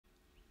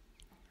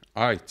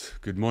All right,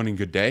 good morning,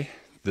 good day.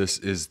 This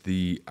is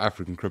the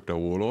African Crypto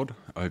Warlord.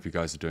 I hope you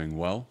guys are doing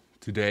well.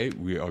 Today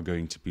we are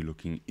going to be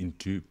looking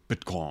into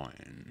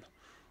Bitcoin.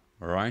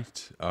 All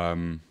right,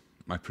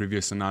 my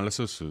previous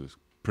analysis was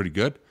pretty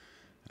good.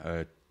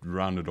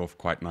 Rounded off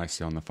quite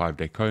nicely on the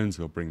 5-day cones.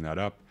 We'll bring that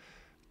up.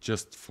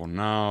 Just for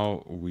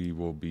now, we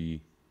will be,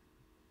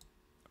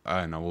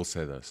 and I will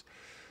say this.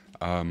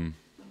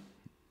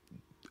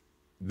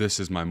 This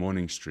is my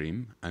morning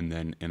stream, and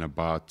then in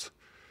about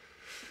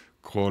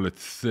call it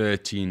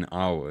 13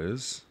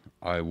 hours,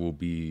 I will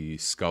be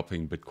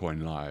scalping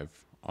Bitcoin live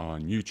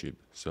on YouTube.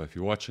 So if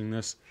you're watching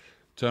this,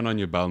 turn on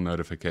your bell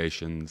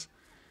notifications.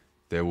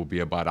 There will be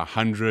about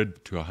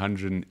 100 to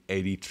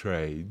 180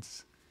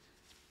 trades,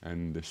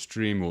 and the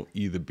stream will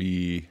either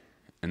be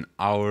an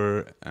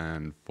hour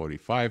and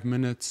 45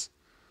 minutes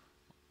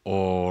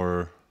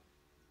or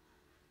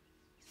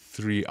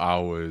 3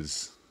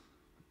 hours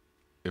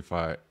if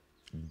I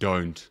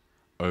don't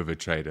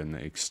overtrade and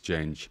the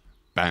exchange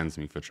bans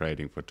me for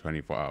trading for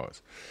 24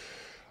 hours.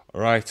 All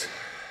right,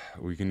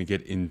 we're going to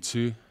get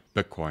into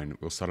Bitcoin.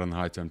 We'll start on the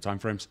high-term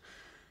timeframes,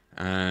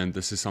 and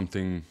this is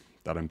something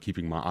that I'm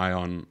keeping my eye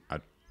on. I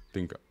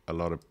think a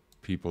lot of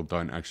people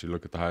don't actually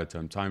look at the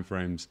higher-term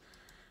timeframes,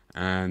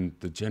 and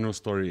the general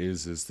story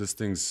is this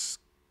thing's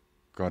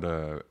got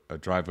a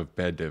drive of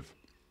bear div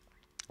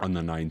on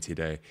the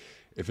 90-day.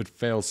 If it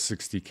fails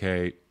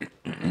 60K,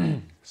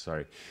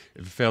 sorry,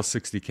 if it fails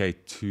 60K,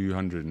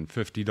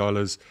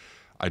 $250,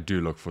 I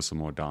do look for some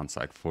more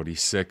downside.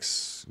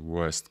 46,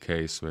 worst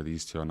case, where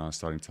these two are now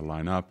starting to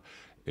line up,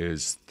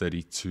 is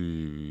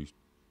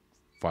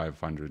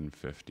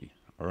 32,550.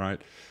 All right,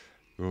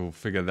 we'll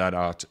figure that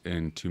out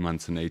in 2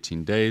 months and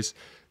 18 days.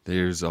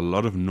 There's a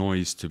lot of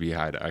noise to be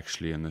had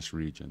actually in this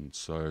region.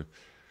 So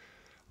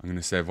I'm going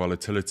to say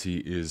volatility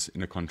is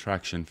in a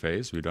contraction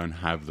phase. We don't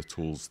have the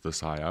tools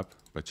this high up,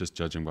 but just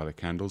judging by the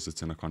candles,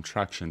 it's in a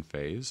contraction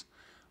phase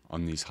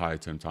on these higher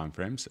term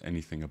timeframes.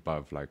 Anything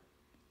above like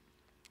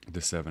the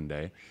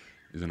 7-day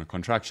is in a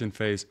contraction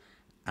phase,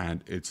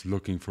 and it's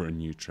looking for a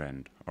new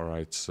trend. All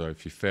right, so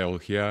if you fail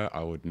here,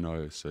 I would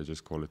know. So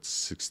just call it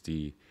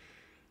 60.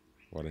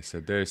 What I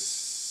said there,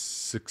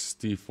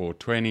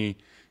 64.20.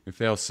 If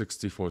fail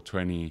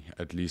 64.20,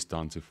 at least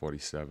down to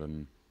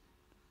 47,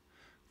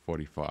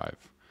 45,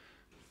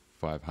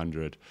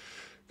 500.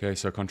 Okay,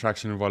 so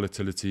contraction and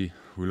volatility.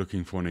 We're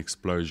looking for an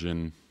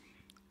explosion.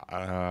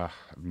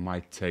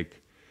 Might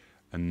take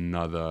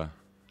another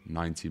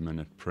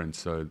 90-minute print.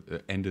 So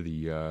the end of the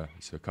year,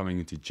 so coming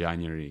into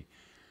January,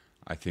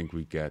 I think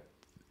we get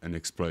an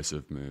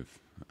explosive move.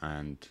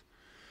 And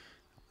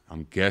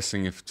I'm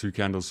guessing if two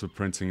candles were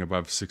printing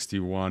above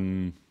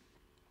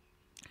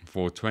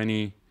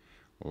 61,420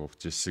 or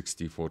just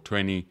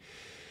 60,420,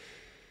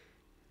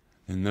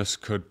 then this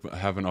could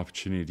have an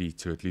opportunity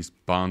to at least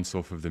bounce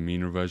off of the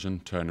mean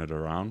reversion, turn it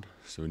around.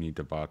 So we need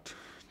about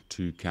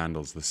two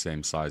candles the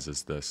same size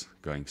as this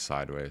going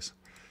sideways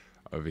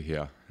over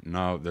here.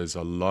 Now there's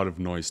a lot of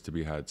noise to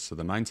be had. So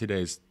the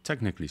 90-day is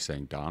technically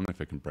saying down if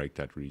it can break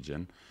that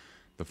region.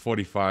 The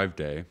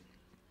 45-day,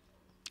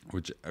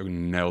 which I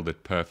nailed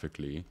it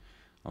perfectly.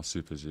 I'll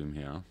super zoom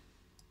here.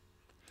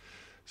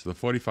 So the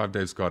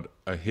 45-day's got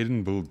a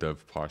hidden bull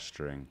div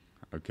posturing,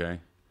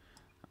 okay?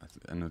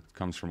 And it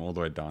comes from all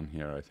the way down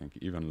here, I think,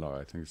 even low.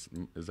 I think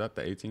is that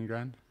the 18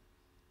 grand?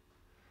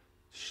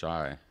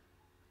 Shy.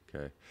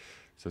 Okay.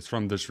 So it's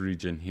from this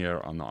region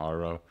here on the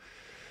RO.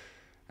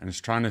 And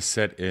it's trying to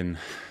set in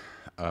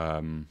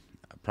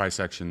price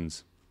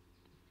actions,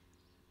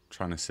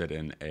 trying to set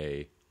in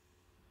a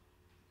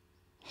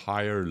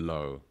higher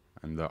low,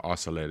 and the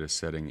oscillator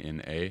setting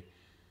in a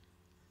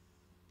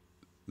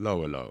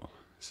lower low.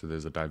 So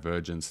there's a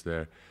divergence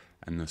there,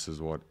 and this is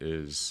what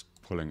is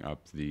pulling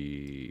up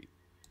the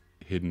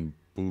hidden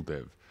bull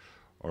div.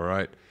 All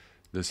right,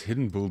 this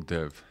hidden bull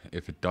div,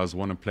 if it does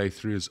want to play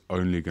through, is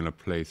only going to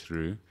play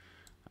through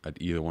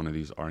at either one of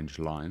these orange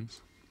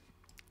lines.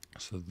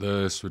 So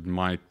this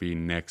might be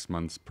next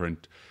month's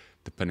print,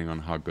 depending on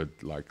how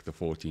good like the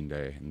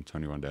 14-day and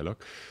 21-day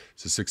look.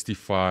 So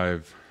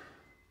 65,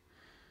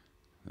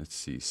 let's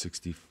see,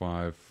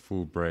 65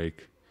 full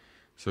break.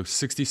 So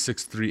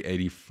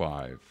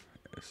 66,385.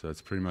 So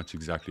that's pretty much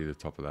exactly the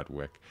top of that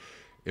wick.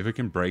 If it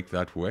can break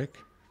that wick,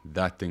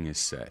 that thing is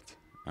set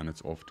and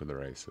it's off to the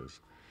races.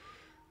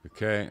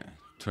 Okay,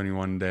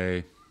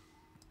 21-day.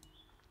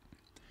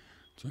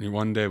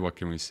 21-day, what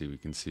can we see? We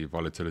can see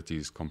volatility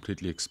is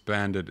completely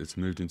expanded. It's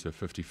moved into a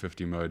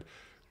 50-50 mode.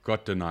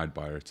 Got denied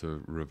by it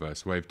to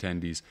reverse wave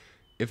tendies.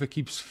 If it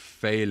keeps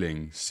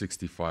failing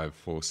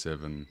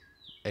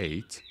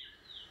 65,478,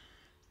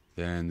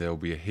 then there'll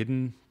be a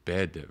hidden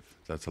bear div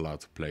that's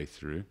allowed to play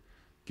through.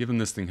 Given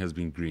this thing has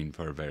been green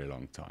for a very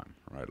long time,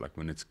 right? Like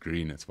when it's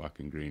green, it's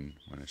fucking green.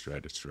 When it's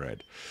red, it's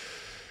red.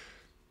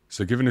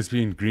 So given it's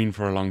been green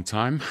for a long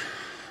time,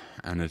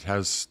 and it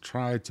has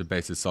tried to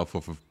base itself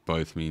off of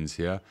both means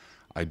here,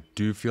 I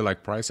do feel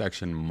like price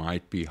action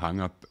might be hung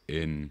up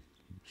in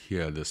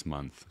here this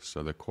month.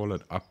 So they call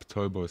it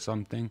Uptober or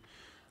something.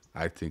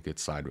 I think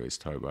it's sideways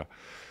Tober.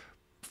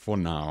 for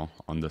now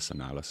on this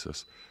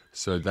analysis.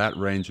 So that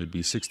range would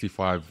be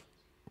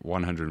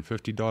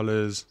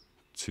 $65,150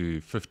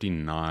 to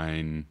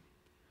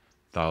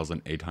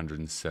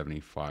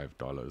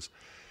 $59,875.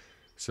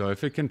 So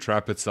if it can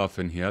trap itself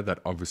in here, that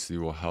obviously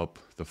will help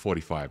the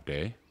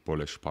 45-day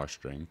bullish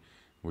posturing,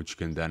 which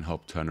can then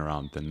help turn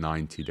around the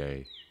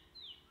 90-day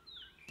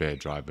bear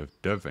drive of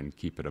div and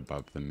keep it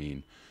above the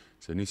mean.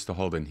 So it needs to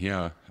hold in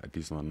here, at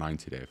least on the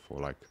 90-day for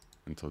like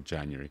until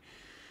January.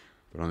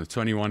 But on the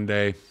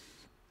 21-day,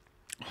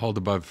 hold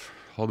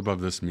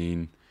above this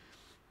mean.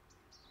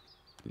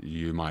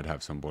 You might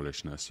have some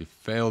bullishness. You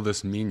fail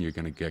this mean, you're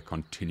going to get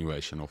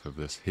continuation off of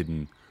this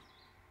hidden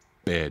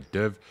bear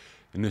div.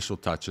 Initial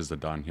touches are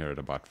down here at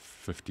about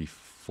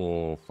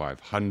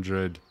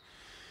 54,500.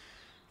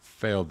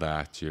 Fail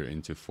that, you're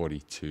into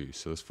 42.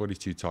 So there's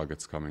 42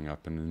 targets coming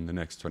up, and in the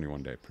next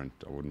 21-day print,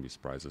 I wouldn't be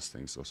surprised this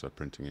thing's also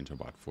printing into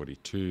about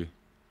 42.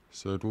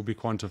 So it will be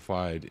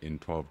quantified in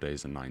 12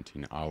 days and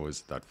 19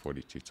 hours, that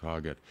 42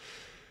 target.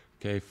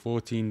 Okay,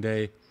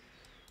 14-day.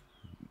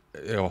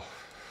 Oh,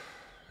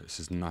 this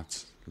is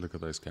nuts. Look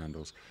at those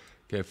candles.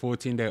 Okay,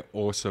 14-day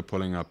also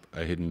pulling up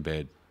a hidden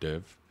bear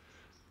div.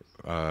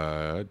 Do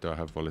I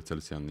have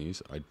volatility on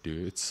these? I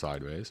do. It's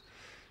sideways.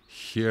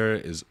 Here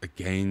is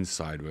again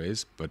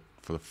sideways, but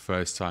for the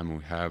first time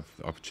we have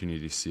the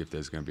opportunity to see if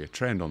there's going to be a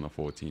trend on the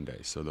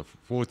 14-day. So the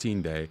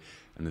 14-day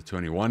and the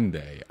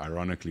 21-day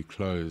ironically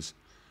close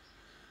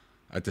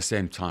at the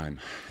same time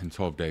in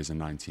 12 days and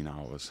 19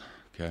 hours.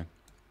 Okay,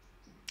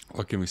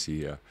 what can we see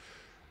here?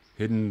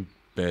 Hidden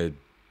bear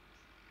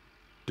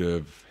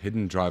div,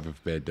 hidden drive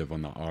of bear div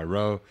on the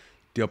RO.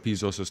 DLP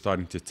is also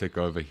starting to tick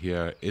over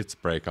here. Its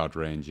breakout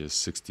range is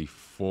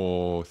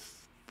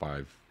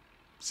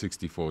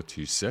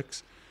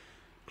 64.26.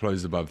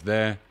 Close above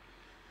there.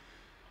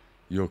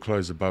 You'll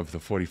close above the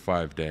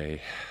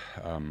 45-day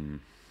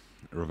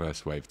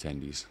reverse wave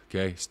tendies.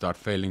 Okay, start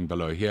failing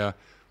below here.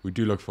 We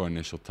do look for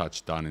initial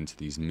touch down into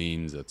these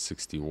means at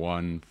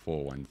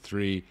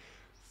 61.413.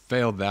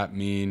 Fail that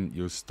mean,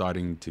 you're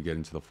starting to get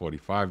into the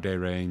 45-day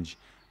range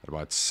at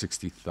about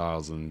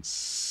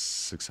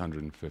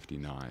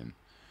 60,659.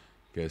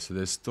 Okay, so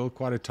there's still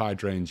quite a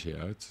tight range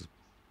here. It's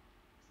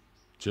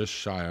just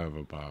shy of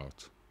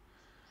about,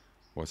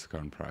 what's the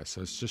current price?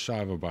 So it's just shy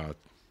of about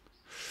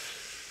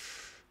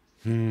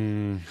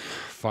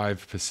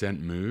 5%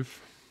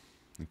 move,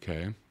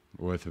 okay,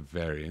 worth of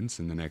variance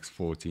in the next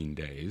 14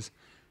 days.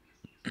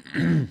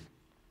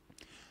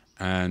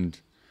 And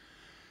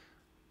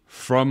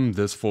from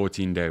this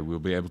 14-day, we'll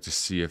be able to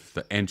see if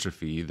the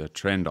entropy, the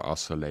trend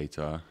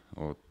oscillator,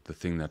 or the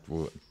thing that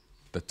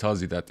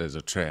tells you that there's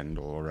a trend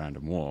or a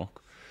random walk,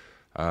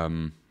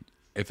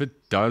 if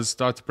it does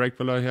start to break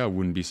below here, I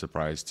wouldn't be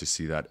surprised to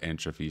see that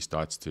entropy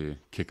starts to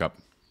kick up,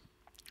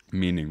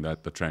 meaning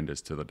that the trend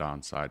is to the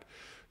downside.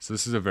 So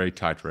this is a very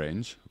tight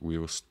range. We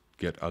will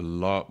get a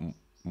lot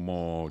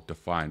more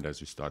defined as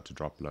we start to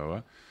drop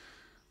lower.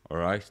 All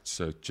right,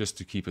 so just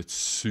to keep it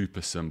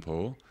super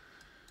simple,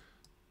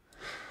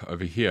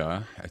 over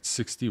here at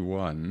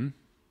 61,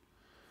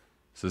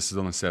 so this is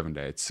on the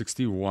 7-day, it's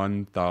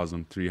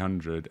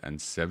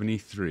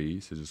 61,373,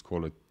 so just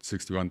call it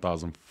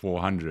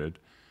 61,400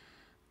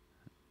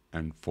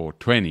 and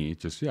 420,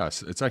 just,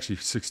 yes, it's actually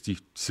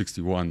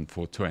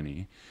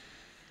 61,420.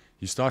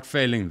 You start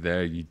failing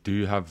there, you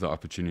do have the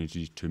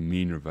opportunity to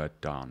mean revert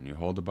down. You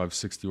hold above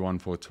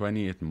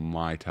 61,420, it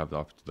might have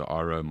the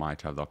RO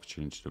might have the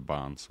opportunity to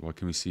bounce. What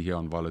can we see here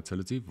on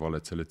volatility?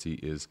 Volatility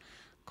is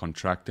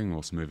contracting,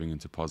 also moving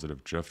into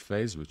positive drift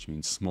phase, which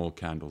means small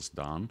candles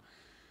down.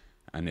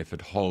 And if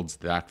it holds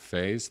that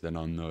phase, then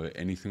I'll know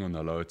anything on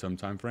the lower term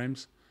time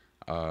frames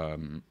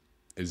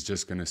is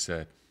just going to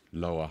set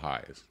lower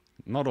highs.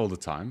 Not all the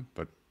time,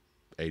 but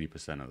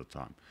 80% of the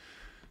time.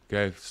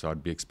 Okay, so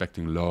I'd be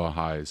expecting lower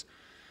highs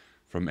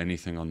from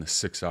anything on the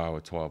 6-hour,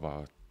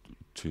 12-hour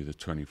to the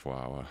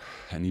 24-hour,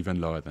 and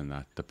even lower than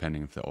that,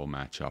 depending if they all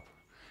match up.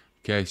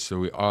 Okay, so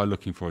we are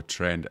looking for a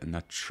trend, and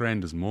that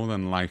trend is more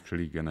than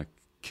likely going to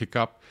kick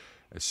up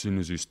as soon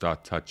as you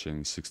start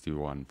touching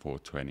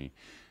 61,420.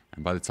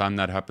 And by the time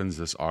that happens,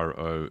 this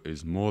RO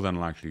is more than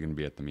likely going to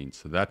be at the mean.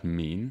 So that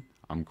mean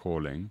I'm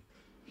calling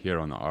here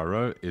on the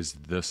RO is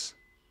this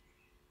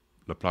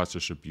Laplace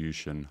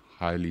distribution,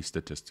 highly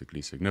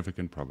statistically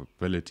significant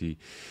probability,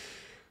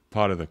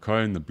 part of the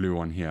cone, the blue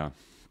one here.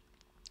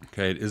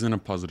 Okay, it is in a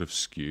positive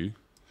skew.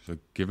 So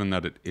given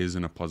that it is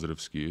in a positive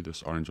skew,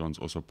 this orange one's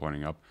also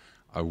pointing up,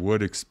 I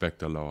would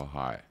expect a lower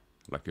high.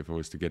 Like if it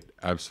was to get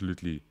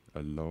absolutely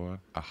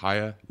a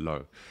higher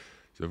low.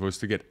 So if it was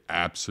to get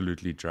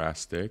absolutely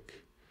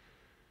drastic,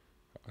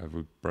 have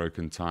we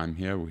broken time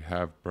here? We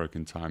have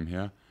broken time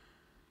here.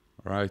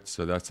 All right,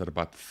 so that's at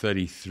about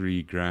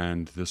 33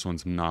 grand. This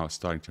one's now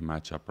starting to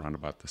match up around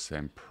about the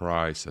same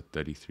price at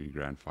 33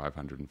 grand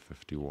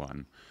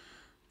 551.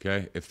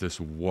 Okay, if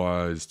this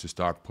was to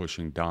start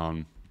pushing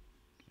down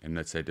in,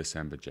 let's say,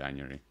 December,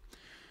 January,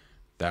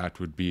 that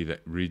would be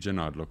the region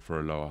I'd look for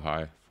a lower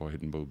high for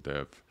hidden bull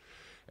div.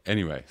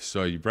 Anyway,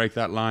 so you break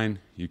that line,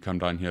 you come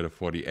down here to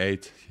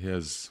 48,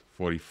 here's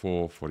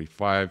 44,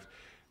 45.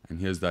 And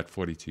here's that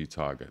 42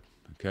 target,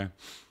 okay?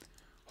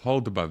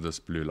 Hold above this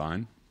blue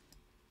line,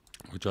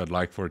 which I'd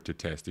like for it to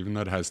test. Even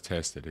though it has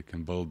tested, it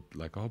can build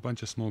like a whole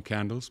bunch of small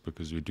candles,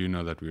 because we do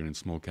know that we're in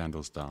small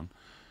candles down.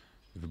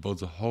 If it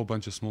builds a whole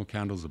bunch of small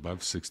candles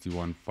above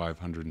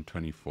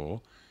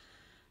 61,524,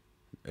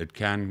 it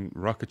can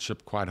rocket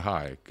ship quite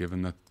high,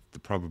 given that the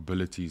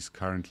probabilities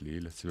currently,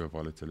 let's see where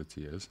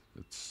volatility is,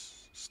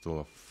 it's still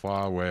a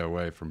far way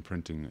away from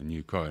printing a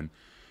new coin.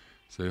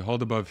 So you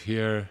hold above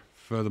here.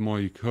 Furthermore,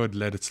 you could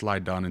let it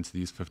slide down into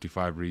these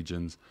 55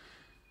 regions,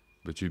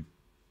 but you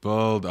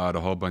build out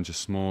a whole bunch of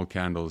small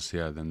candles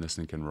here, then this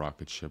thing can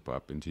rocket ship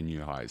up into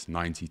new highs.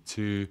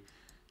 92.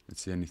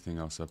 Let's see anything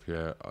else up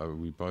here. Are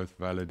we both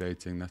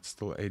validating? That's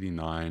still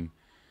 89.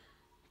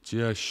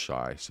 Just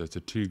shy. So it's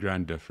a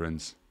 $2,000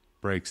 difference.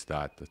 Breaks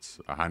that. That's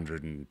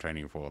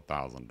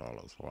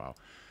 $124,000. Wow.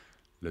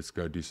 Let's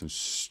go do some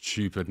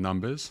stupid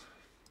numbers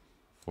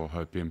for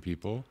Hopium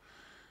people.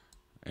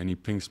 Any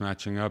pinks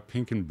matching up?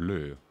 Pink and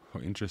blue.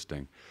 Oh,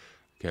 interesting.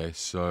 Okay,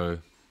 so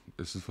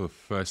this is for the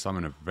first time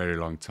in a very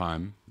long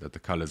time that the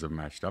colors have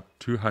matched up.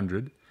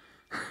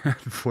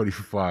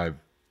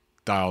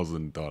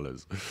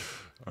 $245,000.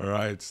 All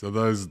right, so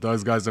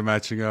those guys are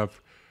matching up,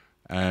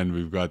 and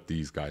we've got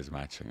these guys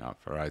matching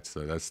up. All right,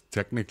 so that's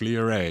technically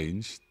a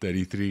range,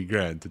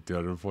 $33,000 to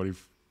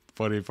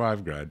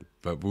 $245,000,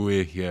 but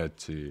we're here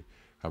to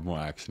have more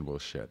actionable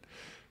shit.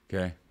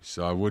 Okay,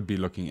 so I would be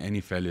looking any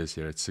failures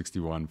here at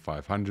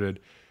 61,500,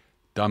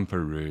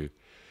 dumperoo,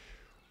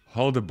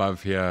 hold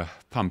above here,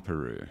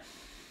 pumperoo.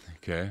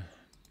 Okay,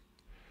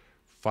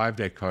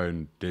 5-day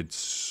cone did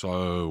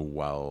so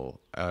well.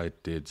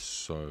 It did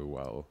so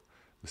well.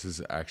 This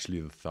is actually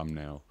the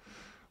thumbnail.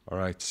 All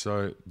right,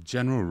 so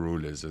general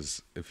rule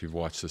is if you've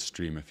watched the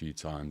stream a few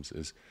times,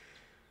 is,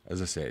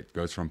 as I said, it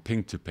goes from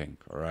pink to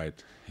pink. All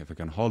right, if it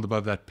can hold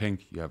above that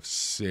pink, you have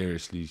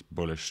seriously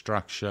bullish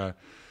structure.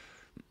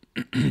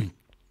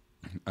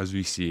 As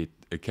we see,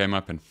 it came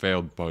up and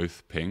failed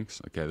both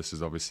pinks. Okay, this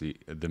is obviously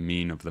the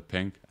mean of the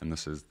pink, and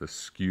this is the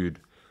skewed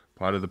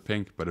part of the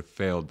pink, but it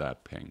failed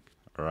that pink.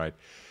 All right,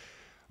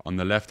 on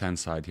the left-hand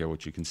side here,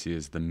 what you can see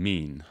is the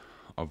mean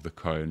of the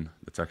cone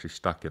that's actually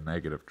stuck in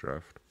negative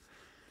drift.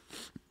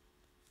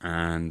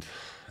 And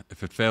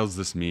if it fails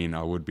this mean,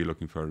 I would be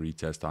looking for a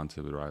retest down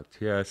to the right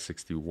here,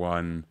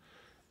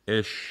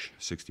 61-ish,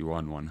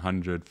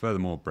 61,100.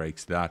 Furthermore,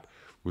 breaks that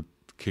with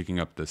kicking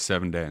up the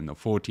 7-day and the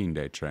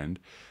 14-day trend.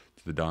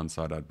 To the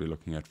downside, I'd be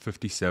looking at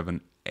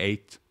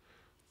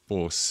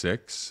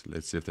 57,846.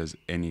 Let's see if there's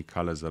any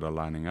colors that are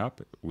lining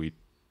up. We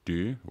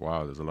do.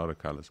 Wow, there's a lot of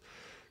colors.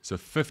 So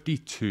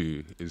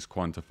 52 is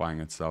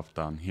quantifying itself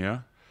down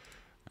here.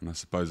 And I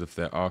suppose if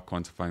they are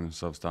quantifying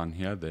themselves down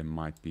here, there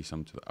might be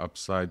some to the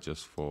upside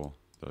just for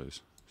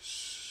those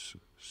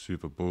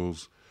super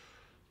bulls.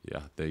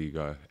 Yeah, there you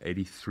go.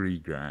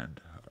 83,000.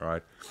 All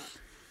right.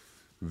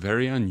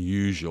 Very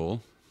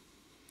unusual.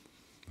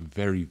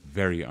 Very,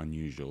 very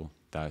unusual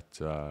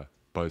that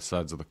both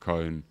sides of the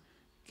cone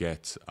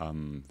get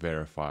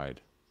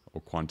verified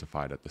or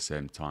quantified at the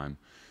same time.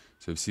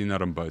 So we've seen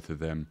that on both of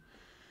them.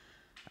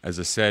 As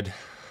I said,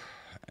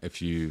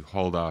 if you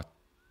hold out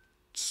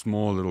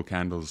small little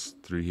candles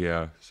through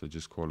here, so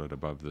just call it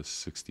above the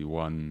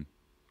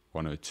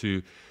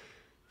 61,102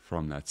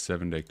 from that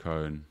 7-day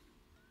cone.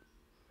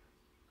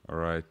 All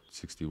right,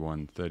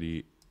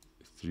 61.30,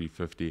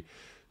 350.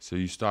 So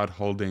you start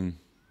holding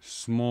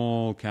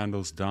small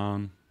candles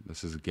down.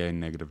 This is again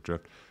negative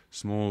drift.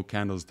 Small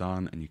candles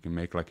down, and you can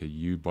make like a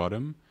U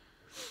bottom.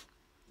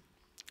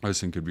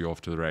 This thing could be off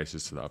to the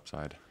races to the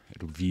upside.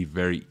 It'll be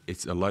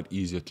it's a lot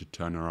easier to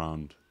turn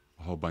around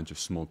a whole bunch of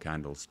small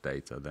candles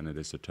data than it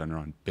is to turn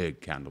around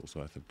big candles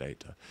worth of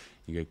data.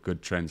 You get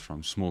good trends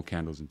from small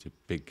candles into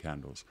big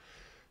candles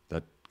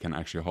that can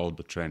actually hold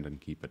the trend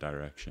and keep a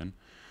direction.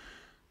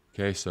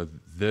 Okay, so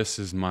this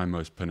is my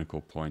most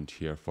pinnacle point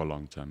here for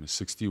long term, is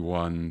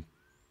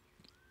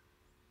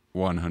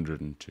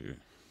 61,102.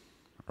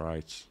 All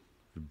right,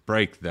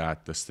 break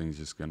that, this thing's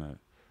just gonna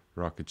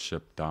rocket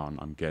ship down,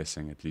 I'm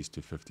guessing at least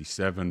to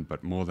 57,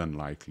 but more than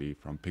likely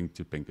from pink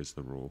to pink is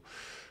the rule,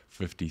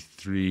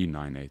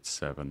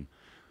 53,987.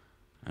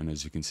 And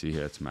as you can see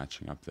here, it's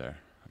matching up there.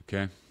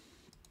 Okay,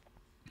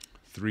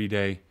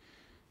 3-day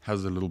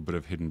has a little bit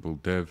of hidden bull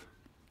div.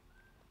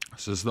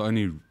 So it's the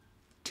only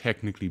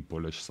technically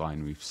bullish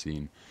sign we've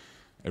seen.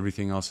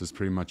 Everything else has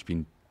pretty much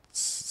been,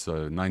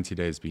 so 90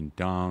 days been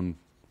down,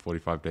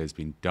 45 days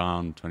been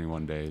down,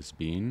 21 days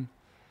been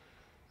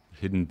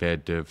hidden bear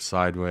div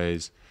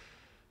sideways.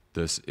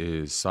 This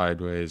is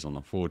sideways on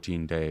the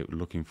 14-day,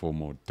 looking for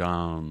more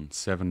down.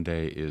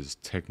 7-day is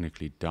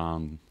technically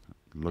down,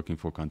 looking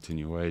for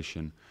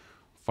continuation.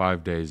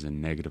 5 days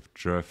in negative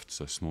drift,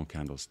 so small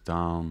candles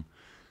down.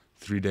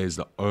 3 days,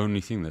 the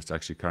only thing that's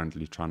actually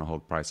currently trying to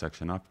hold price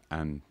action up,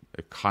 and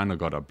it kind of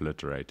got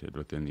obliterated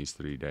within these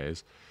 3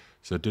 days.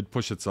 So it did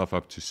push itself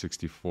up to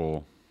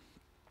 64.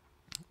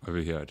 Over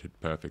here, it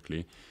hit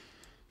perfectly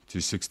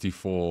to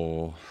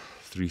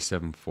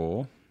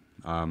 64,374.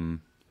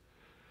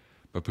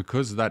 But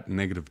because that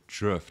negative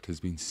drift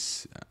has been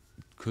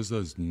because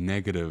those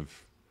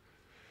negative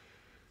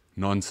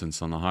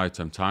nonsense on the high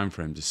term time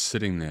frame just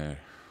sitting there,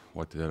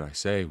 what did I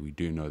say? We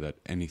do know that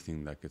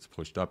anything that gets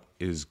pushed up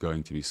is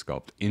going to be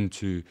scalped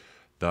into,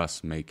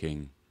 thus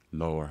making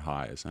lower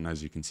highs. And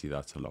as you can see,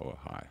 that's a lower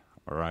high.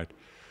 All right.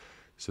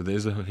 So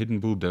there's a hidden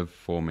bull div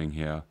forming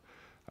here.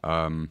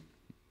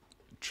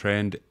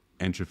 Trend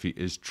entropy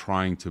is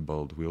trying to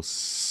build. We'll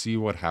see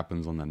what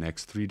happens on the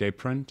next 3-day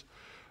print,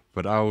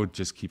 but I would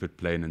just keep it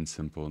plain and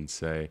simple and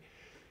say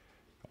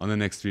on the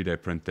next 3-day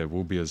print, there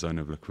will be a zone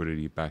of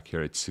liquidity back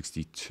here at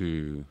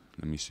 62.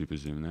 Let me super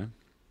zoom there.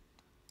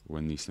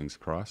 When these things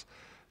cross,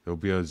 there'll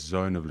be a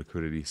zone of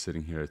liquidity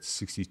sitting here at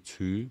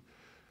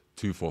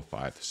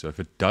 62,245. So if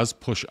it does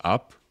push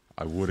up,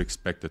 I would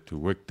expect it to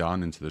wick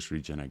down into this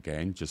region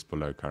again, just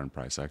below current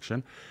price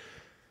action,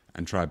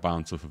 and try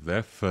bounce off of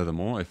there.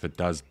 Furthermore, if it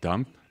does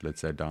dump, let's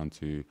say down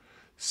to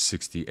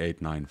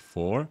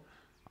 68.94,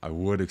 I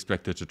would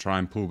expect it to try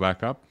and pull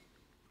back up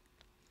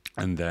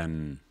and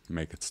then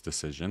make its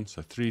decision.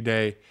 So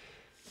 3-day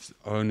is the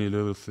only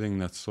little thing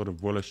that's sort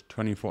of bullish.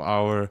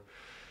 24-hour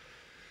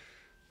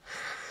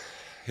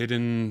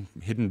hidden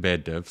bear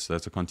div, so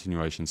that's a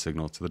continuation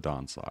signal to the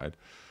downside.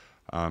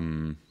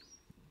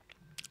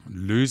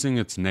 Losing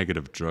its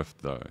negative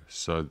drift though,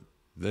 so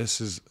this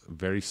is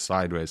very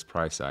sideways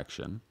price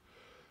action.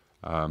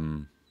 It's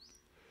going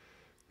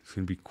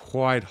to be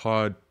quite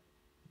hard.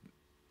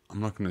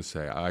 I'm not going to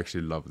say I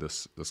actually love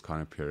this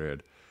kind of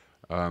period,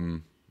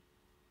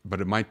 but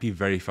it might be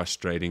very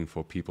frustrating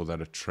for people that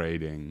are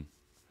trading.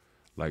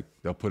 Like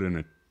they'll put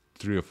in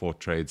 3 or 4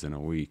 trades in a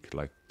week.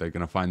 Like they're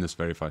going to find this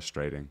very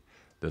frustrating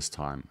this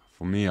time.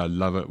 For me, I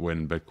love it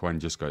when Bitcoin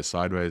just goes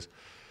sideways.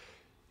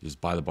 You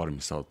just buy the bottom,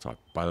 sell the top,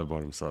 buy the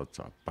bottom, sell the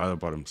top, buy the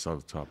bottom, sell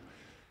the top.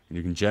 And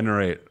you can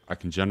I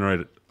can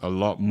generate a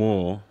lot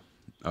more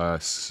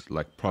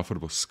like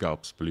profitable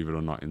scalps, believe it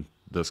or not, in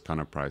this kind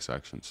of price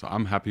action. So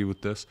I'm happy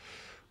with this.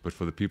 But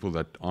for the people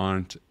that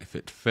aren't, if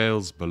it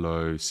fails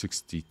below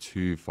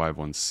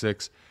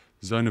 62,516,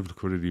 zone of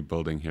liquidity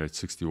building here at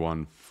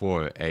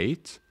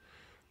 61,408.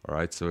 All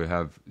right, so we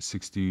have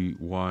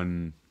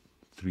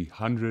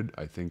 61,300,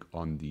 I think,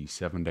 on the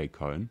 7-day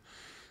cone.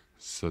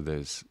 So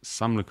there's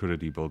some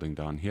liquidity building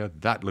down here.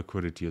 That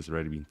liquidity has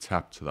already been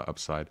tapped to the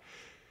upside.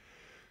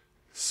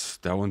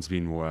 That one's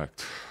been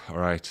worked. All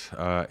right,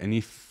 any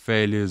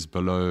failures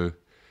below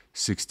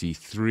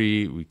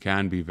 63, we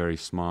can be very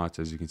smart.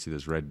 As you can see,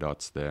 there's red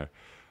dots there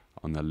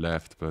on the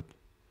left, but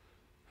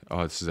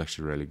oh, this is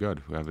actually really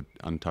good. We have an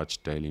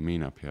untouched daily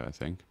mean up here, I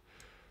think.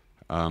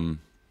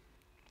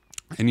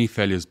 Any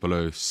failures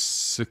below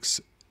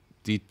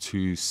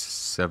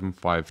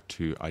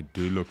 62,752, I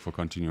do look for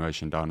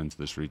continuation down into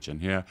this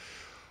region here.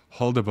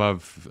 Hold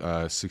above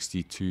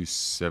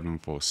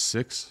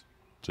 62,746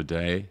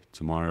 today,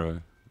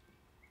 tomorrow,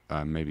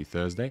 maybe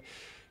Thursday,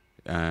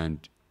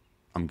 and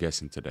I'm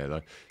guessing today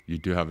though. You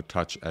do have a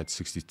touch at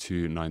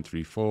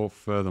 62,934.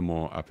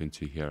 Furthermore, up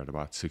into here at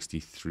about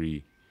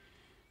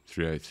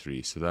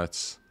 63,303. So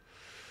that's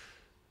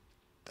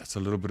a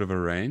little bit of a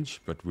range,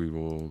 but we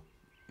will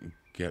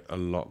get a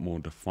lot more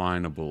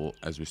definable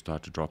as we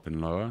start to drop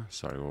in lower.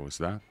 Sorry, what was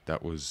that?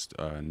 That was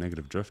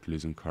negative drift,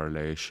 losing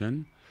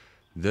correlation.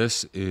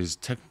 This is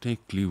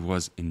technically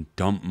was in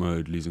dump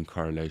mode, losing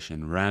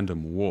correlation,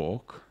 random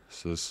walk.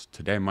 So this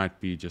today might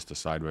be just a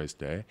sideways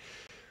day.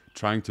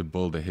 Trying to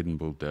build a hidden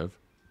bull div.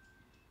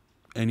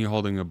 Any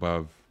holding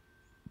above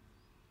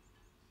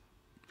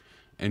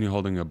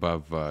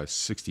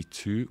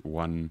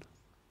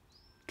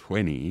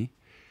 62,120,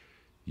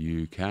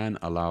 you can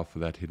allow for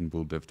that hidden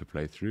bull div to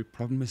play through.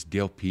 Problem is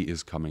DLP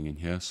is coming in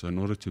here, so in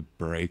order to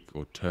break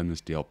or turn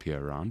this DLP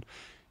around,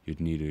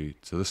 you'd need to.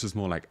 So this is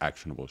more like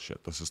actionable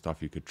shit. This is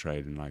stuff you could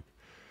trade in like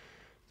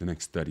the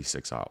next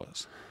 36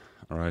 hours.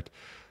 All right,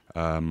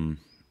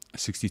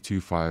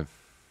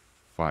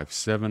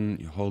 62,557.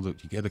 You hold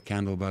it, you get a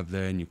candle above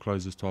there, and you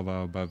close this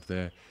 12-hour above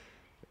there.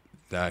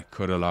 That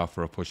could allow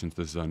for a push into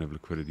the zone of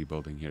liquidity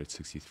building here at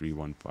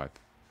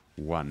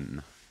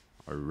 63,151.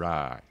 All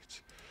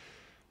right.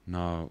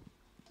 Now,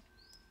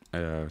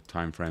 a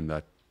time frame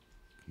that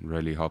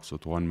really helps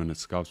with 1-minute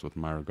scalps with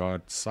my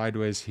regard.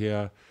 Sideways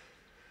here.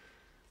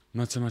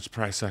 Not so much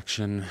price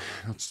action.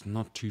 It's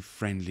not too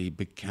friendly.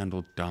 Big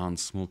candle down,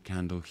 small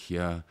candle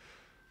here.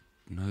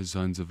 No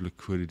zones of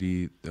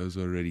liquidity. Those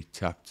are already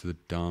tapped to the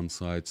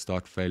downside.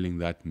 Start failing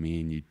that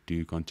mean. You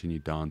do continue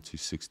down to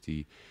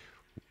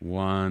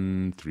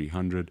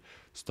 61,300.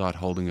 Start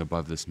holding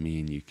above this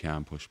mean. You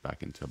can push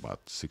back into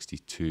about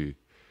 62.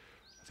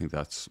 I think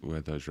that's where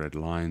those red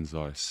lines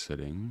are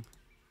sitting.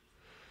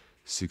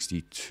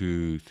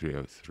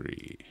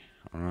 62,303.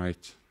 All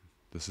right.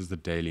 This is the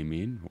daily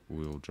mean.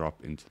 We'll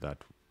drop into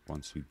that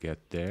once we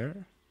get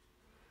there.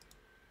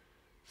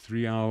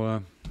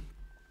 3-hour.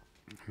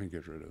 Let me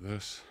get rid of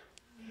this.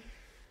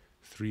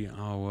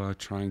 3-hour,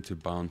 trying to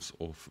bounce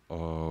off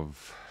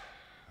of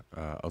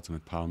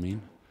ultimate power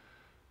mean.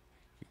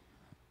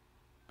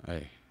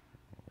 Hey,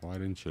 why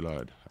didn't you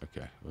load?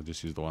 Okay, we'll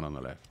just use the one on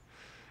the left.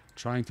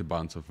 Trying to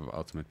bounce off of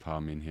ultimate power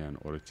mean here in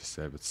order to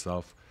save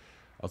itself.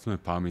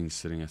 Ultimate power mean is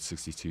sitting at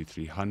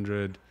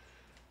 62,300.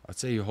 I'd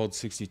say you hold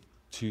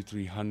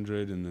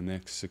 62,300 in the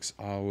next 6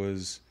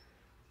 hours.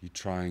 You're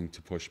trying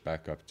to push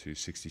back up to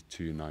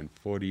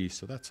 62,940.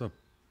 So that's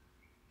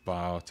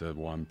about a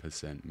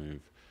 1%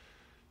 move,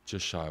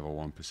 just shy of a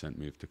 1%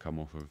 move to come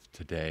off of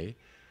today.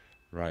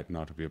 Right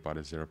now, it'll be about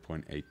a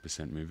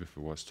 0.8% move if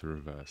it was to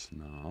reverse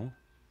now.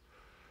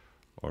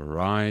 All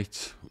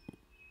right.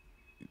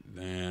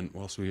 Then,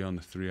 whilst we're here on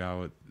the 3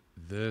 hour,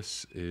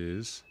 this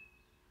is.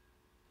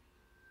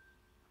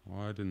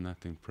 Why didn't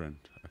that thing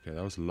print? Okay,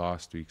 that was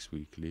last week's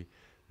weekly.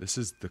 This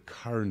is the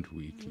current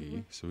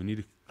weekly. So we need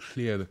to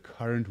clear the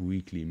current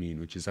weekly mean,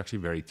 which is actually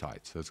very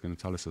tight. So it's going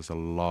to tell us there's a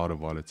lot of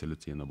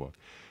volatility in the book.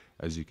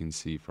 As you can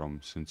see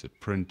from since it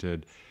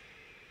printed.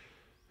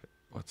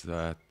 What's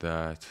that?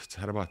 It's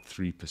had about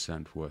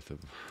 3% worth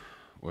of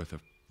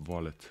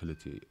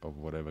volatility of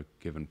whatever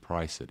given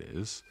price it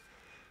is.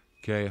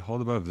 Okay,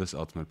 hold above this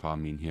ultimate power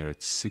mean here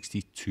at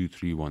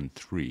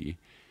 62,313.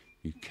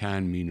 You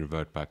can mean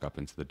revert back up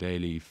into the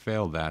daily,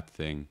 fail that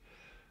thing,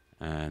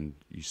 and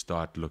you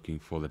start looking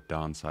for the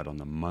downside on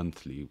the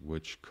monthly,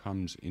 which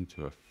comes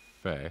into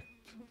effect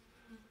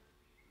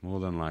more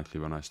than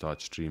likely when I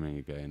start streaming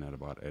again at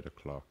about 8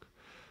 o'clock.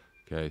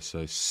 Okay,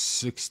 so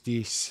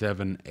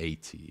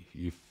 6780.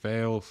 You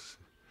fail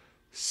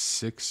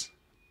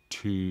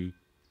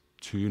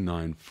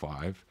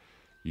 62295.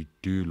 You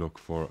do look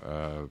for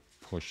a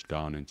push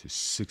down into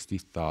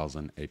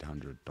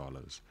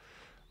 $60,800.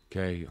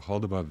 Okay,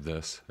 hold above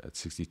this at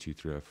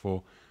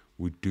 62,304.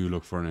 We do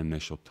look for an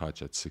initial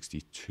touch at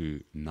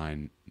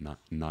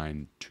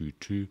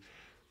 62,922.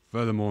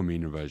 Furthermore,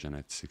 mean reversion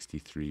at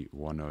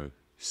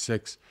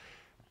 63,106.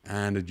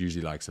 And it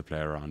usually likes to play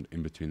around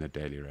in between the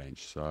daily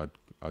range. So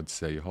I'd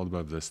say you hold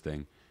above this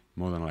thing,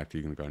 more than likely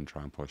you're going to go and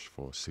try and push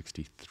for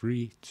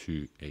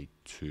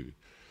 63,282.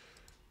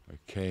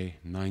 Okay,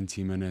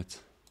 90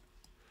 minute.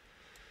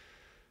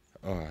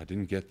 Oh, I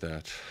didn't get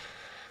that.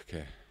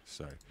 Okay,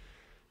 sorry.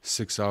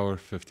 6 hour,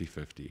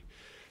 50-50.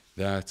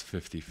 That's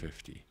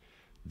 50-50.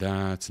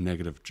 That's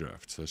negative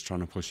drift. So it's trying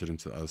to push it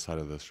into the other side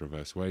of this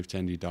reverse wave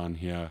tendy down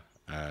here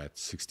at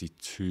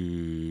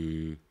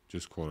 62,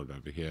 just call it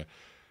over here,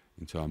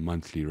 into our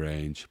monthly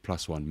range,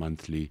 +1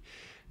 monthly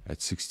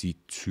at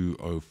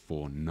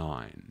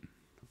 62,049.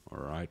 All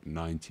right,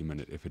 90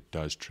 minute. If it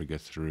does trigger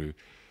through,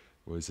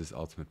 where's this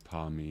ultimate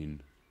power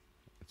mean?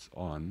 It's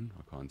on.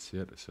 I can't see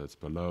it, so it's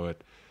below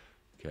it.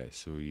 Okay,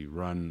 so we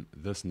run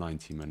this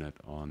 90 minute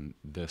on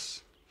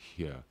this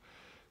here.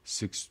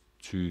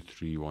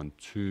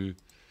 62312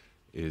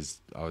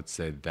 is, I would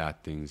say,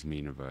 that thing's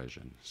mean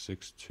reversion.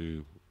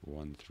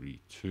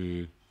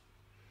 62132.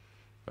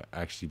 But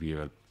actually be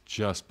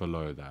just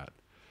below that.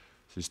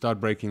 So you start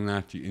breaking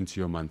that into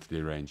your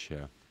monthly range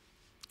here.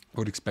 I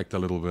would expect a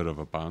little bit of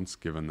a bounce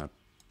given that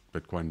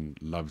Bitcoin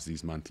loves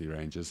these monthly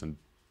ranges and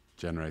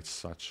generates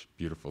such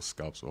beautiful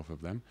scalps off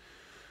of them.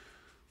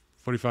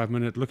 45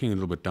 minute, looking a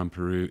little bit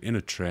dumperoo, in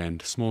a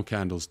trend, small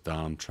candles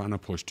down, trying to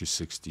push to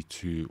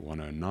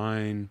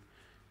 62,109.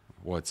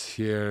 What's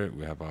here?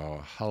 We have our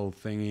hull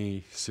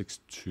thingy,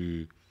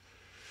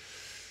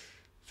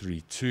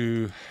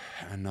 6232.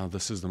 And now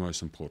this is the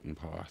most important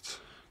part.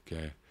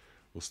 Okay,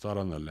 we'll start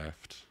on the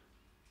left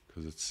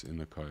because it's in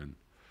the cone.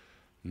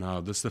 Now,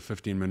 this is the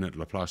 15-minute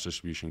Laplace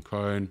distribution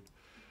cone.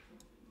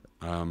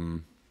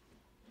 Long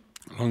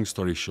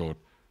story short,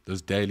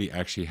 this daily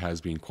actually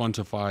has been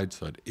quantified,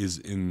 so it is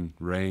in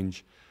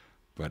range.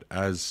 But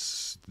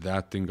as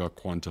that thing got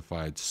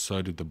quantified,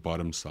 so did the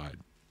bottom side,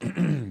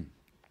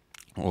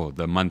 or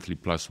the monthly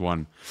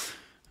 +1.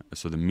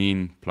 So the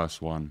mean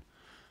 +1,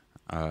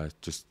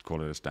 just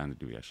call it a standard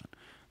deviation.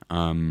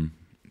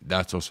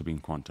 That's also been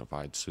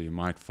quantified. So you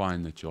might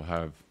find that you'll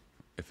have,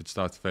 if it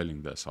starts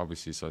failing this,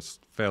 obviously, so it's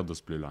failed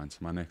this blue line. So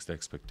my next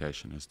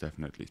expectation is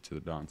definitely to the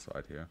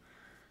downside here.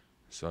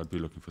 So I'd be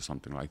looking for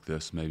something like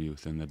this, maybe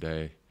within the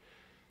day.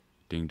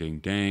 Ding, ding,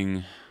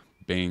 ding,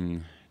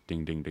 bing,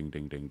 ding, ding, ding,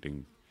 ding, ding,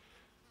 ding,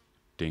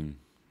 ding.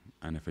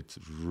 And if it's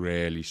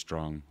really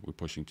strong, we're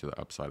pushing to the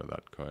upside of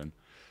that cone.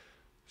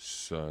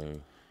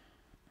 So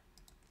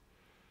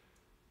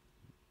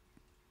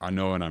I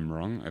know when I'm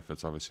wrong. If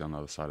it's obviously on the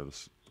other side of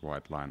this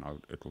white line,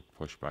 it will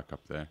push back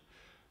up there.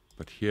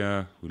 But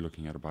here, we're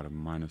looking at about a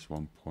minus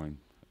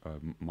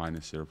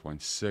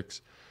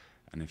 0.6.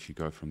 And if you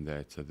go from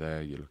there to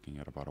there, you're looking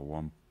at about a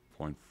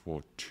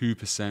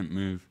 1.42%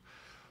 move,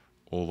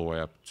 all the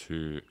way up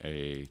to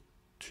a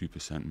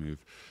 2%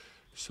 move.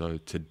 So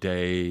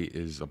today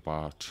is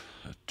about,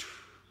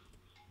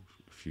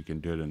 if you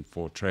can do it in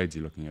 4 trades,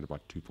 you're looking at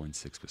about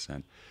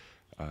 2.6%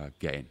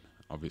 gain.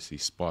 Obviously,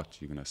 spot,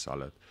 you're going to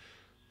sell it,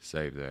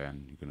 save there,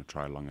 and you're going to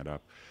try long it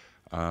up.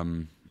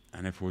 And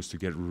if it was to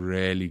get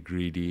really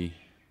greedy,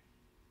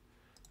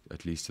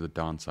 at least to the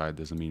downside,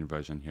 there's a mean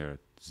reversion here at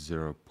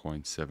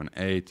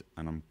 0.78,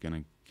 and I'm going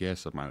to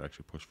guess it might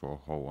actually push for a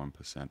whole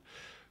 1%.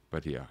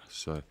 But yeah,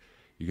 so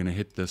you're going to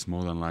hit this,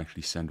 more than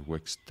likely send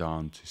wicks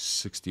down to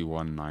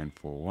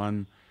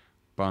 61,941,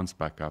 bounce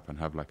back up and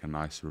have like a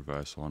nice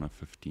reversal on a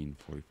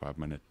 15-45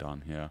 minute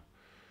down here.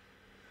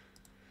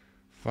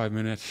 5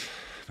 minute,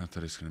 not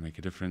that it's going to make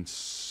a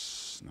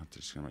difference, not that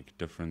it's going to make a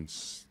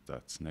difference.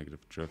 That's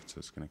negative drift, so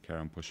it's going to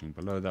carry on pushing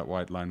below that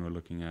white line we're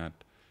looking at.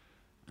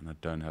 And I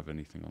don't have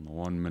anything on the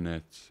 1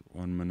 minute.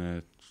 1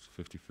 minute,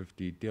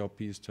 50-50.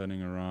 DLP is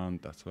turning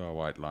around. That's where our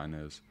white line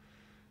is.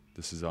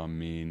 This is our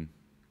mean.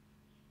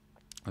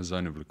 A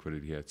zone of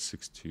liquidity here at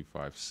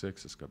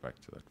 6256. Let's go back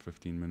to that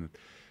 15 minute.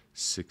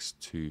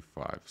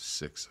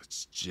 6256.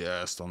 It's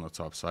just on the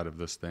top side of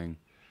this thing.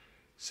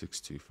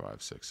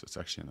 6256. It's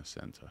actually in the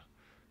center.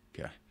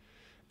 Okay.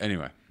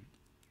 Anyway,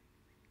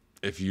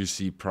 if you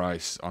see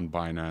price on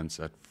Binance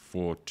at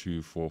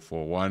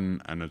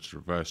 42441 and it's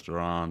reversed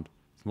around,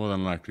 it's more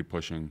than likely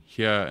pushing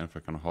here. And if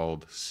it can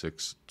hold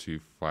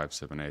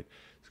 62578,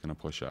 it's going to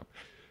push up.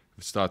 If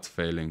it starts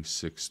failing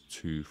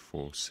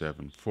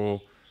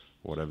 62474,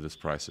 whatever this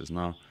price is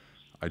now,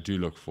 I do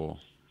look for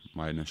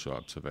my initial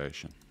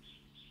observation.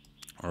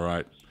 All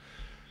right.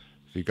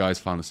 If you guys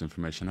found this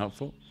information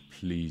helpful,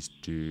 please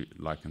do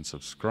like and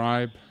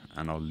subscribe,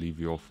 and I'll leave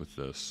you off with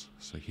this.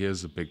 So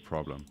here's a big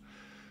problem.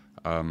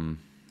 You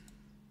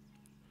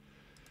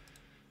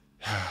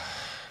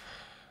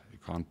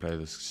can't play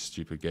this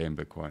stupid game,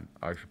 Bitcoin.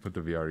 I should put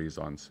the VREs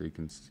on so you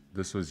can.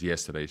 This was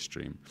yesterday's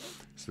stream.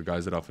 So the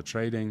guys at Alpha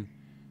Trading,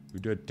 we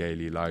do a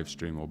daily live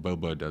stream, or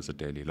Bilbo does a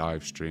daily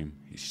live stream.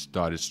 He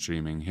started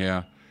streaming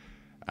here,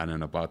 and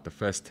in about the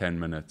first 10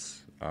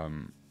 minutes,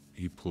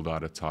 he pulled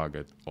out a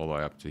target all the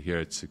way up to here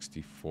at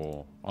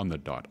 64 on the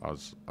dot. I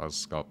was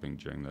scalping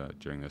during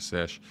the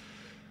sesh.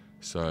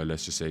 So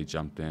let's just say he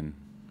jumped in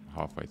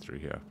halfway through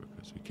here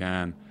because we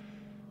can.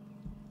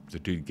 The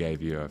dude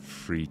gave you a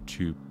free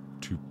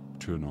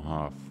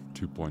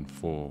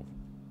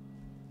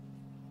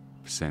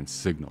 2.4%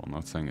 signal. I'm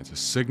not saying it's a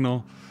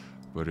signal,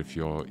 but if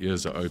your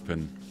ears are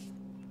open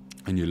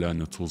and you learn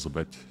the tools a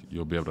bit,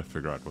 you'll be able to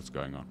figure out what's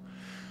going on.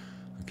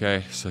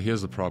 Okay, so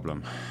here's the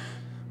problem.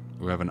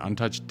 We have an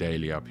untouched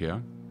daily up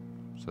here.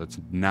 So it's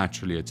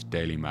naturally it's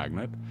daily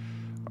magnet.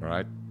 All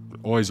right. It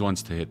always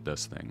wants to hit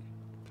this thing.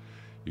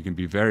 You can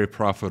be very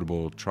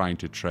profitable trying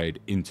to trade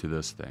into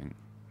this thing.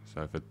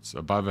 So if it's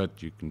above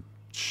it, you can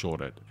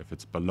short it. If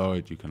it's below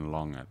it, you can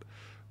long it.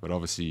 But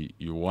obviously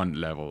you want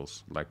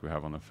levels like we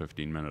have on the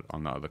 15 minute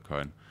on the other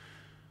coin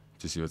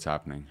to see what's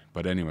happening.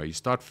 But anyway, you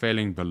start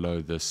failing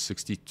below this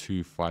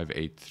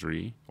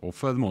 62,583, or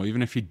furthermore,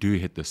 even if you do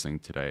hit this thing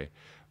today,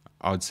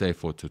 I would say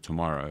for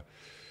tomorrow,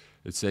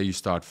 let's say you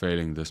start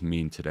failing this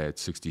mean today at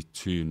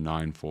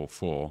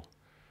 62,944.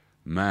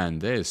 Man,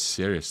 there's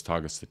serious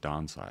targets to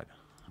downside.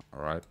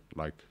 All right.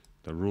 Like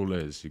the rule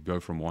is you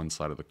go from one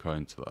side of the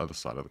coin to the other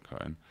side of the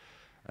coin.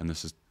 And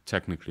this is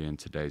technically in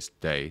today's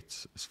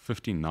date. It's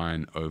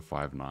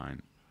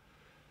 59,059.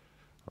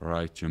 All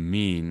right. Your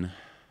mean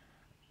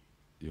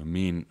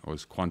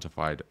was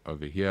quantified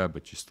over here,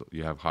 but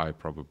you have high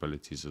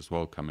probabilities as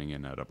well coming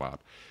in at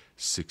about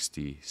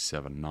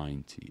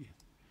 6790.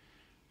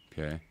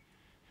 Okay.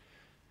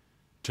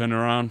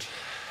 Turnaround,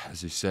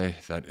 as you say,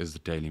 that is the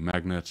daily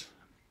magnet,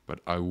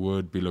 but I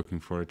would be looking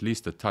for at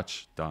least a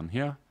touch down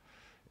here.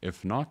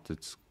 If not,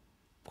 it's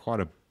quite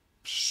a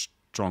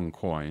strong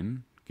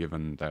coin,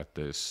 given that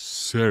there's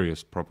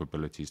serious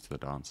probabilities to the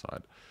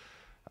downside.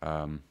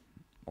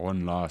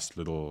 One last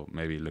little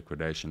maybe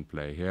liquidation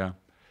play here.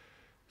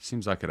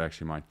 Seems like it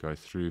actually might go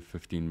through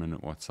 15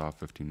 minute. What's our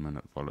 15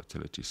 minute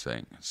volatility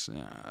saying? It's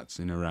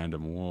in a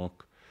random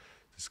walk.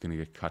 It's going to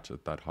get cut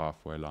at that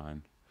halfway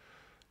line.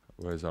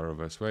 Where's our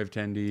reverse wave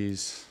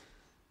tendies?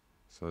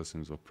 So those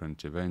things will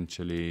print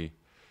eventually.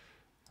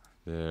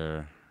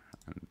 There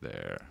and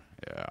there.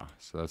 Yeah,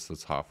 so that's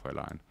this halfway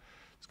line.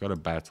 It's got to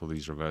battle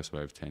these reverse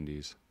wave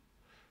tendies.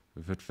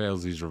 If it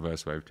fails these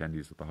reverse wave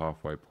tendies at the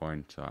halfway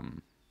point,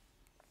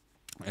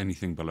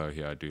 anything below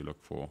here I do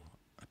look for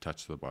a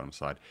touch to the bottom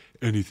side.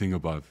 Anything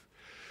above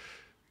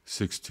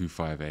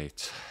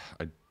 6258,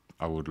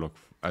 I would look,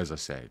 as I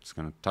say, it's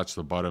going to touch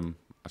the bottom.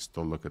 I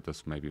still look at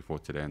this maybe for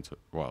today. And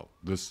well,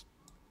 this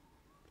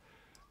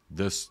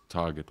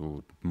target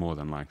will more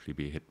than likely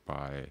be hit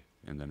by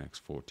in the next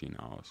 14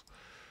 hours.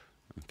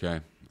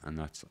 Okay, and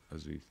that's,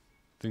 as we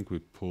think we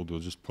pulled, we'll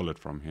just pull it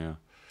from here.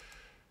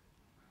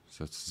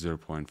 So it's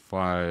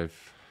 0.5,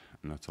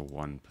 and that's a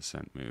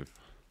 1% move.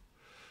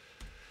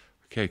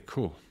 Okay,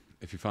 cool.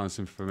 If you found this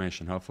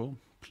information helpful,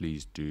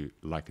 please do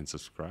like and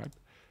subscribe.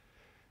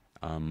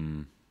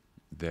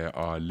 There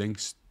are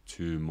links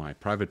to my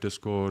private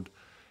Discord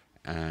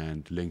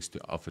and links to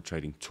Alpha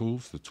Trading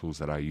tools, the tools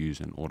that I use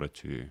in order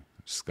to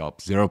scalp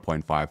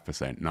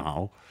 0.5%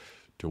 now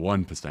to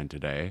 1% a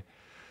day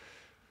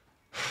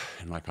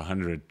in like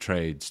 100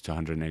 trades to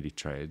 180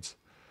 trades.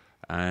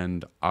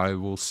 And I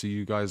will see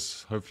you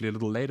guys hopefully a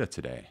little later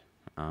today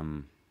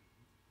when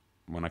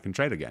I can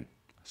trade again.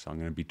 So I'm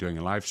going to be doing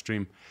a live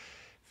stream.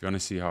 If you want to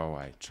see how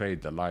I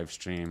trade the live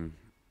stream,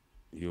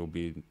 you'll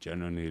be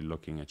generally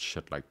looking at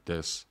shit like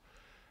this,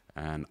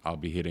 and I'll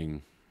be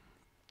hitting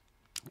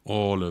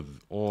all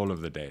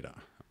of the data.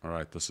 All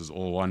right, this is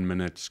all 1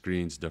 minute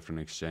screens,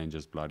 different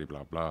exchanges, blah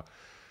blah blah.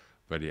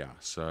 But yeah,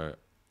 so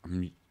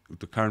with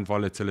the current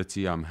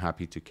volatility, I'm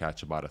happy to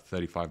catch about a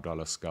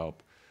 $35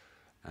 scalp.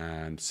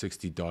 and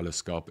 $60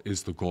 scalp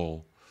is the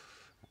goal.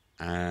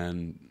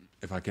 And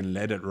if I can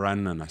let it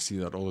run and I see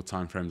that all the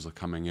time frames are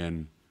coming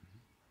in,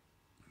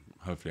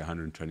 hopefully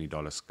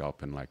 $120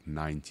 scalp in like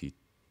 90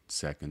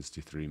 seconds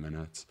to 3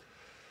 minutes.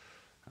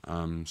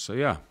 So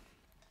yeah,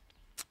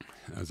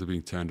 as they're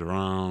being turned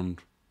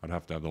around, I'd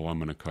have to have the 1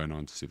 minute cone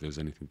on to see if there's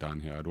anything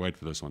down here. I'd wait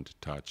for this one to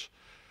touch,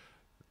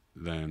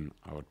 then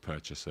I would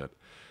purchase it.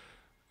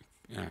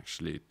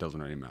 Actually, it doesn't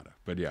really matter,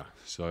 but yeah,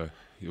 so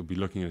you'll be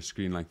looking at a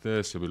screen like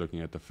this. You'll be looking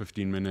at the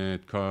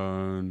 15-minute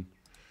cone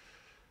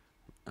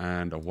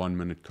and a 1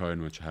 minute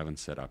cone, which I haven't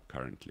set up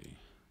currently.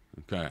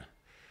 Okay,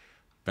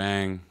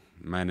 bang,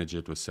 manage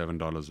it with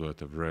 $7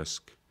 worth of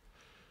risk.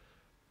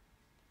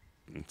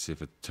 Let's see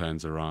if it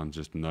turns around,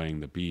 just knowing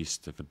the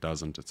beast. If it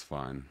doesn't, it's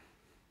fine.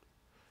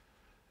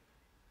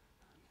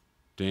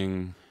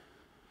 Ding,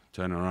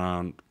 turn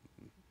around.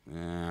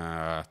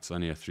 Yeah, it's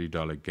only a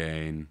 $3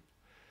 gain.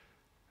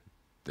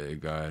 There you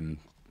go. And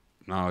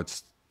now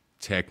it's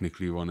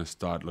technically want to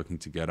start looking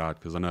to get out,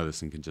 because I know this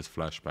thing can just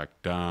flash back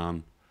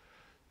down.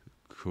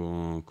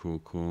 Cool, cool,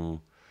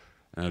 cool.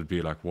 And it'd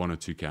be like 1 or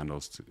 2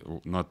 candles,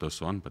 not this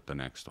one, but the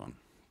next one,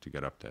 to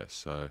get up there.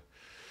 So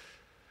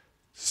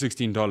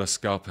 $16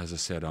 scalp. As I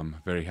said, I'm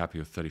very happy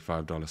with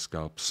 $35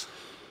 scalps.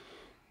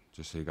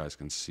 Just so you guys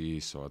can see.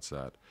 So what's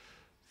that?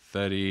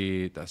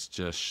 30, that's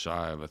just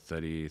shy of a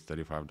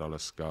 $35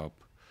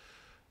 scalp.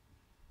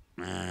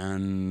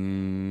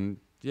 And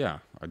yeah,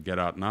 I'd get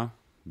out now.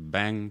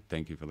 Bang,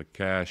 thank you for the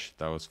cash.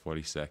 That was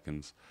 40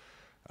 seconds.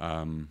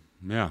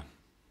 Yeah.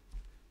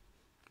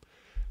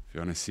 If you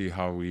want to see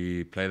how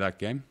we play that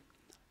game,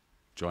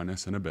 join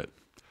us in a bit.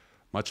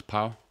 Much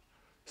power.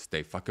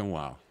 Stay fucking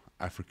wow.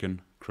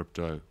 African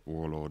Crypto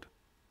Warlord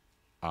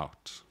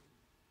out.